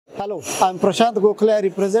Hello, I'm Prashant Gokhale. I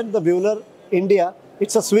represent the Buhler India.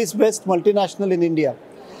 It's a Swiss-based multinational in India.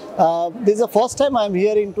 This is the first time I'm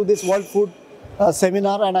here into this World Food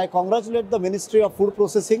Seminar, and I congratulate the Ministry of Food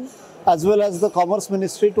Processing as well as the Commerce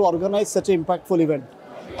Ministry to organize such an impactful event.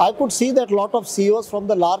 I could see that a lot of CEOs from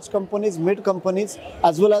the large companies, mid companies,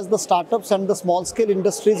 as well as the startups and the small-scale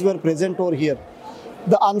industries were present over here.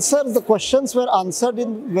 The questions were answered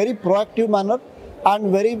in very proactive manner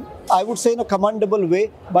and very, I would say, in a commendable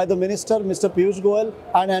way by the Minister, Mr. Piyush Goyal,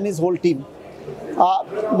 and his whole team.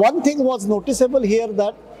 One thing was noticeable here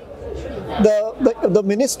that the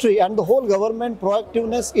ministry and the whole government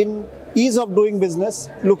proactiveness in ease of doing business,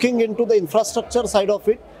 looking into the infrastructure side of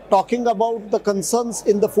it, talking about the concerns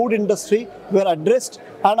in the food industry were addressed,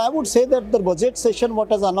 and I would say that the budget session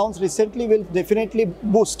what has announced recently will definitely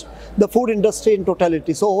boost the food industry in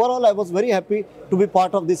totality. So overall, I was very happy to be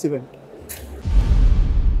part of this event.